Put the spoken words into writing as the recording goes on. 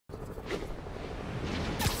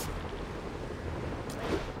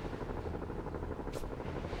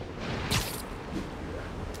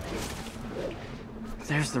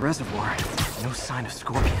There's the reservoir. No sign of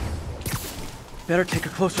Scorpion. Better take a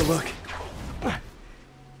closer look.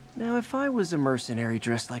 Now, if I was a mercenary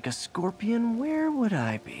dressed like a Scorpion, where would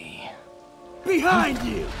I be? Behind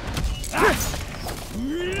you!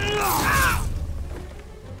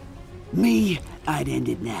 Me, I'd end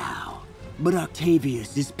it now. But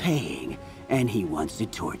Octavius is paying, and he wants to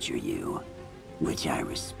torture you. Which I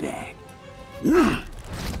respect.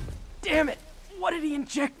 Damn it! What did he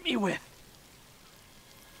inject me with?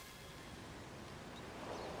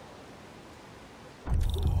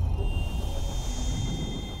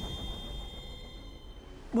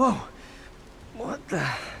 Whoa! What the...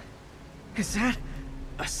 Is that...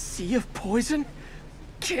 a sea of poison?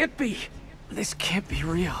 Can't be! This can't be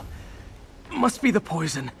real. Must be the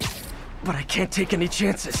poison. But I can't take any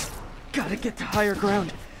chances. Gotta get to higher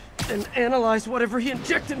ground, and analyze whatever he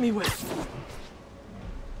injected me with.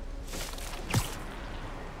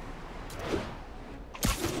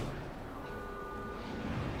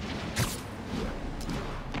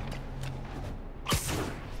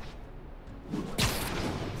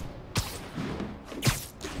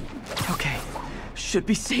 Should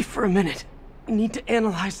be safe for a minute. Need to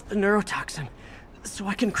analyze the neurotoxin, so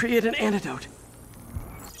I can create an antidote.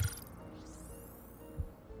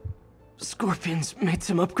 Scorpion's made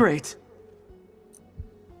some upgrades.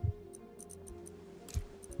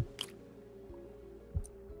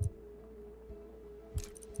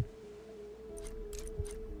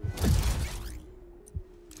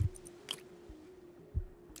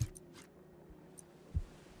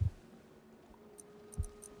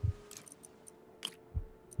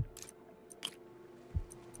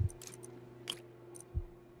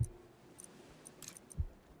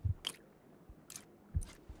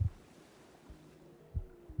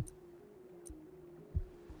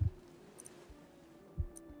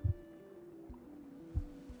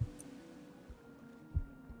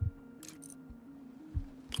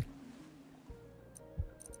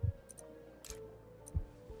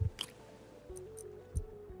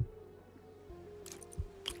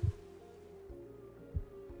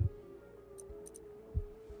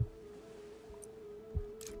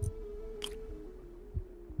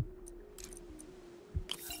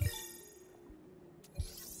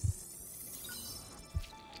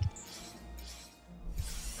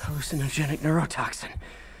 Hallucinogenic neurotoxin.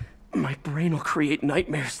 My brain will create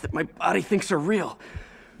nightmares that my body thinks are real.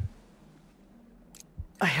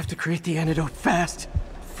 I have to create the antidote fast.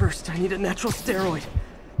 First, I need a natural steroid.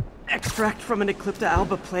 Extract from an Eclipta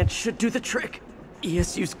alba plant should do the trick.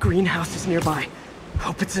 ESU's greenhouse is nearby.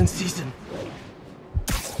 Hope it's in season.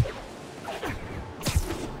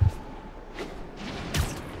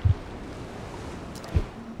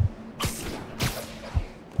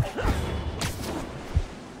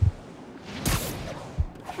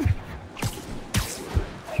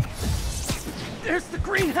 There's the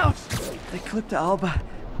greenhouse! The Eclipta alba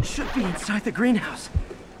should be inside the greenhouse.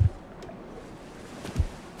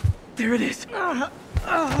 There it is.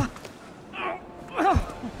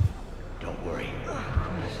 Don't worry.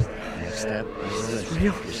 Next step is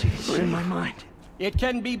Real or in my mind? It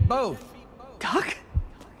can be both. Doc?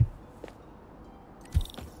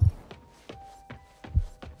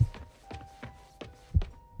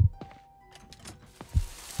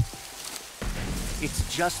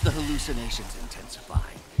 It's just the hallucinations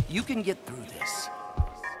intensifying. You can get through this.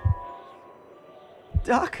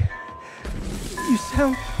 Doc? You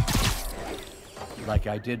sound... Like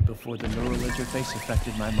I did before the neural interface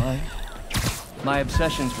affected my mind. My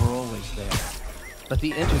obsessions were always there, but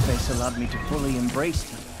the interface allowed me to fully embrace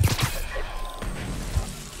them.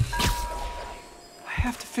 I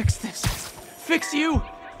have to fix this. Fix you!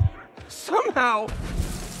 Somehow!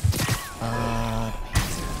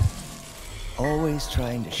 Always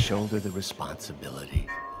trying to shoulder the responsibility,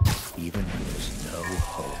 even when there's no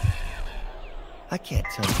hope. I can't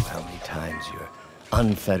tell you how many times your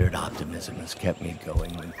unfettered optimism has kept me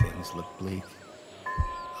going when things look bleak.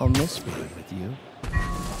 I'll miss being with you.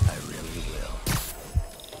 I really will.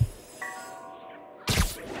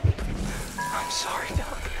 I'm sorry,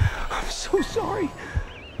 Doc. I'm so sorry.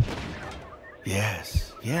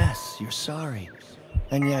 Yes, you're sorry.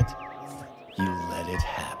 And yet, you let it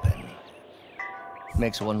happen.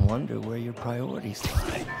 Makes one wonder where your priorities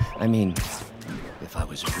lie. I mean, if I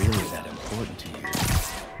was really that important to you,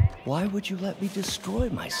 why would you let me destroy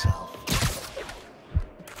myself?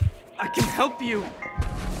 I can help you.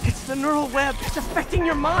 It's the neural web. It's affecting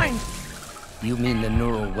your mind. You mean the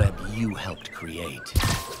neural web you helped create?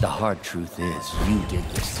 The hard truth is, you did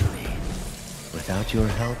this to me. Without your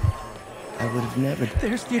help, I would have never...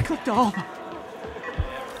 There's the Eclipta alba.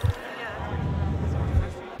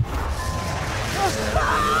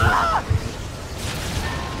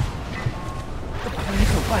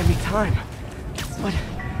 buy me time, but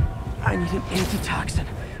I need an antitoxin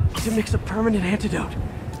to mix a permanent antidote.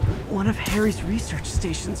 One of Harry's research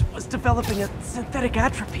stations was developing a synthetic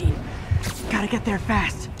atropine. Gotta get there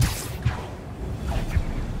fast.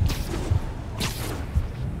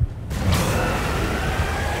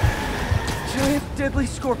 Giant deadly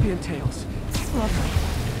scorpion tails. Lovely.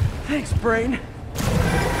 Thanks, Brain.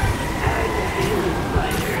 Spider.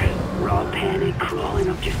 Raw panic crawling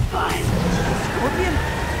up just fine. Scorpion?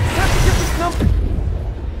 How'd you get this number?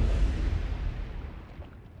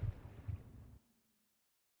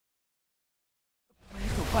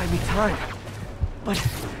 Will buy me time, but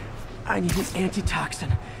I need an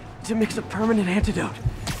antitoxin to mix a permanent antidote.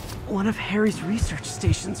 One of Harry's research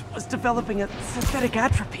stations was developing a synthetic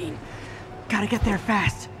atropine. Gotta get there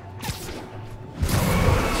fast.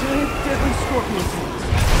 Giant deadly scorpion tails.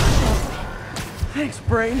 Lovely. Thanks,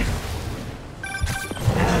 Brain.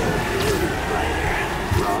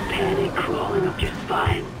 Raw panic crawling up just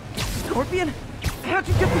fine. Scorpion? How'd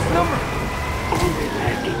you get this number? Always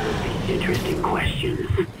asking these interesting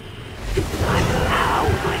questions. It's not how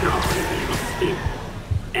am I calling you,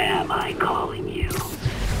 it's am I calling you?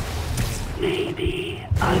 Maybe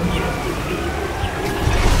I'm just a feeble dream,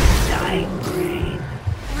 dying brain.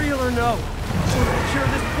 Real or no? To cure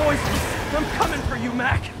this poison, I'm coming for you,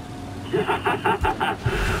 Mac.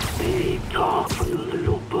 Big talk from the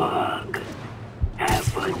little bug. Have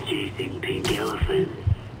fun chasing pink elephants.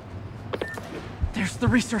 There's the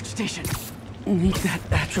research station. Need that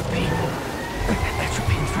atropine.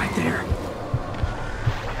 Atropine's right there.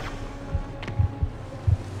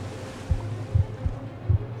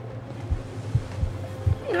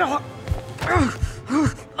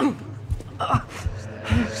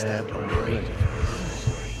 Is that brain?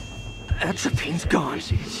 Atropine's gone. Is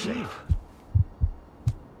he safe?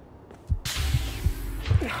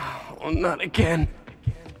 Oh, not again.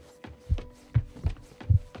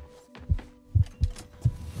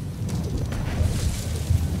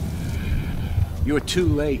 You're too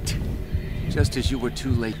late. Just as you were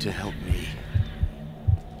too late to help me.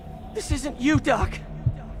 This isn't you, Doc.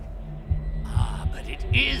 Ah, but it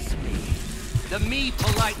is me. The me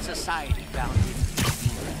polite society found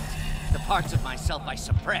inconvenient. The parts of myself I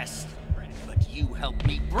suppressed. But you helped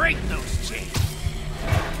me break those chains.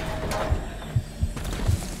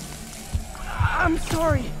 I'm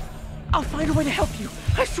sorry. I'll find a way to help you.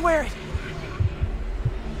 I swear it.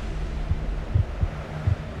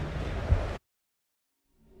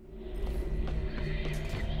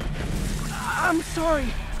 I'm sorry.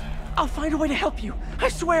 I'll find a way to help you. I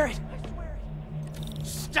swear it.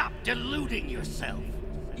 Stop deluding yourself.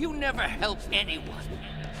 You never help anyone.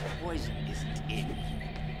 Poison isn't in you.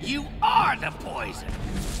 You are the poison.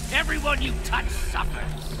 Everyone you touch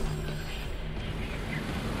suffers.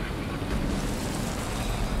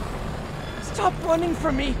 Stop running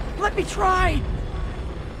from me. Let me try.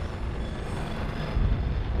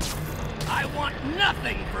 I want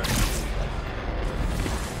nothing from you.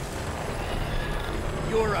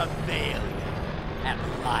 You're a failure at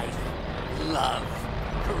life, love,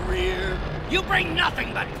 career. You bring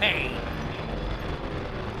nothing but pain.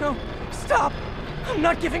 No, stop. I'm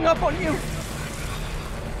not giving up on you.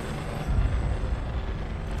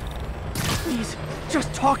 Please,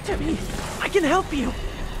 just talk to me. I can help you.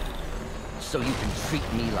 So you can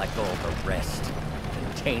treat me like all the rest.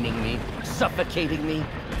 Containing me, suffocating me?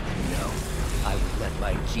 No, I would let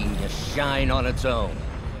my genius shine on its own.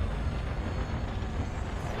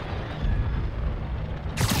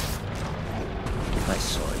 I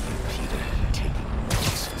saw you, Peter, taking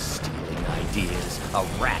notes and stealing ideas. A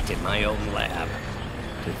rat in my own lab.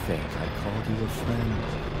 To think I called you a friend.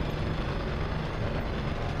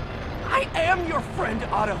 I am your friend,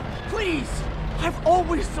 Otto. Please. I've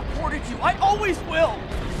always supported you. I always will.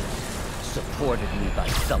 Supported me by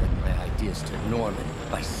selling my ideas to Norman,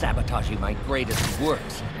 by sabotaging my greatest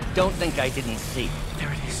works. Don't think I didn't see.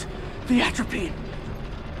 There it is. The atropine.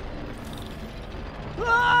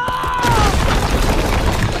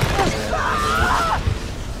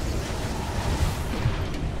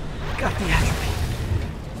 Got the atropine.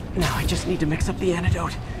 Now I just need to mix up the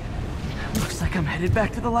antidote. Looks like I'm headed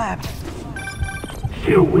back to the lab.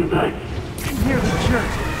 Still with us. Nearly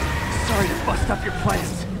cured. Sorry to bust up your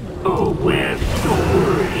plans. Oh, Webb, don't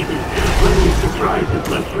worry. Plenty of surprises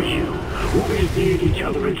left for you. We'll see each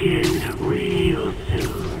other again real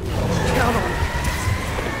soon. Count on it.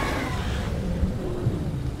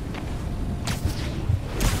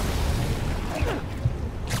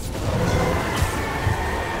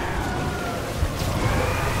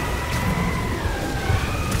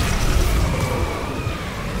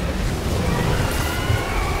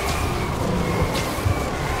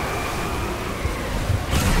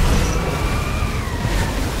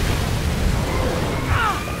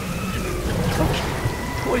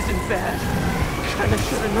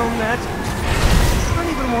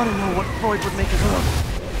 Freud would make his own.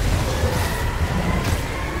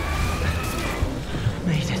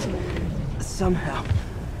 Made it. Somehow.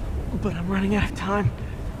 But I'm running out of time.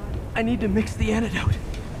 I need to mix the antidote.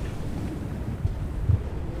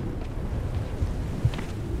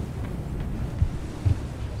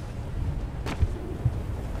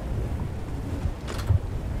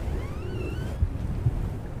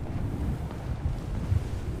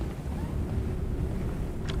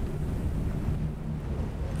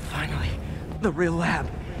 Finally, the real lab.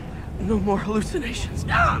 No more hallucinations.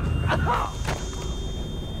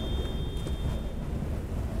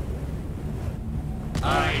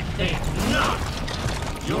 I think not.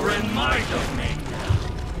 You're in my domain now.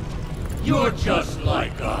 You're just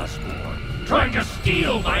like Osborn, trying to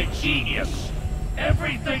steal my genius.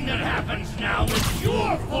 Everything that happens now is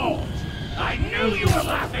your fault. I knew you were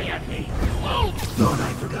laughing at me. Oh! Thought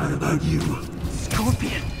I forgot about you.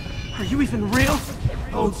 Scorpion, are you even real?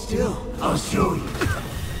 Hold still. I'll show you.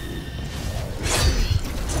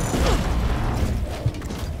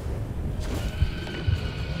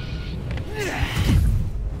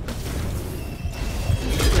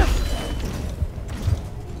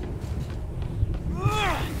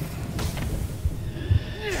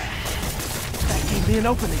 That gave me an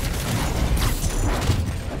opening.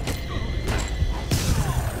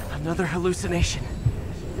 Another hallucination.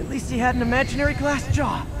 At least he had an imaginary glass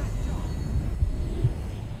jaw.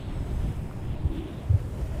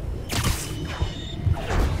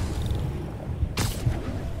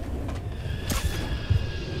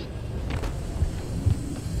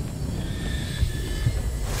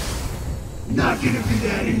 Not gonna be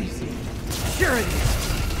that easy. Sure it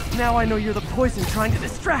is. Now I know you're the poison trying to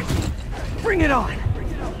distract me. Bring it on.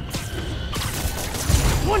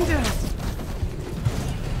 One down.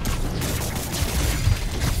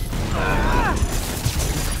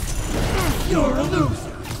 You're a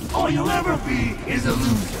loser. All you'll ever be is a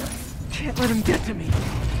loser. Can't let him get to me.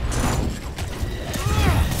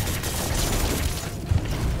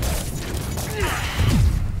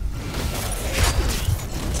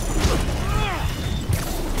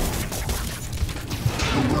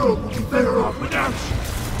 The world will be better off without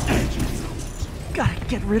you. And you know. Gotta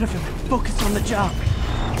get rid of him and focus on the job.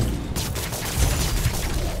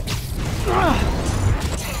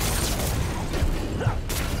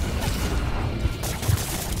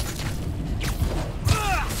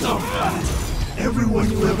 Everyone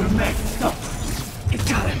you ever met suffers. It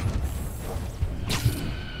got him.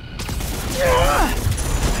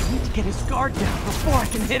 I need to get his guard down before I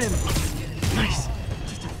can hit him. Nice.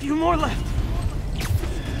 Just a few more left.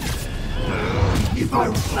 If I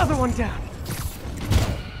was Another one down.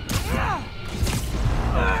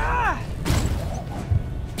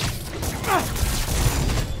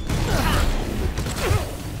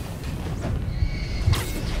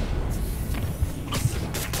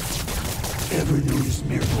 ever noticed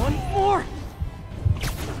Mary? One more.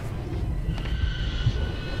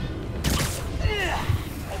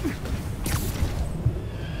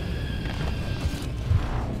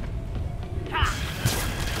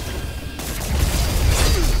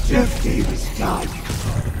 Jeff Davis died.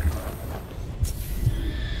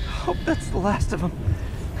 Hope that's the last of them.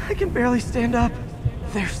 I can barely stand up.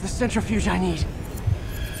 There's the centrifuge I need.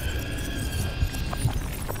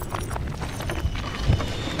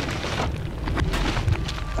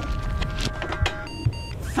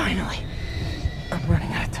 Finally. I'm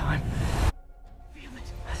running out of time. Damn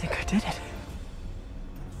it. I think I did it.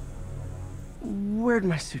 Where'd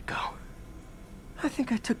my suit go? I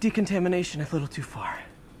think I took decontamination a little too far.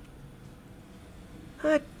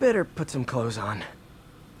 I'd better put some clothes on.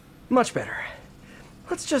 Much better.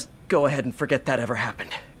 Let's just go ahead and forget that ever happened.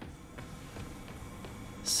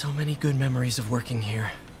 So many good memories of working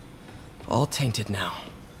here. All tainted now.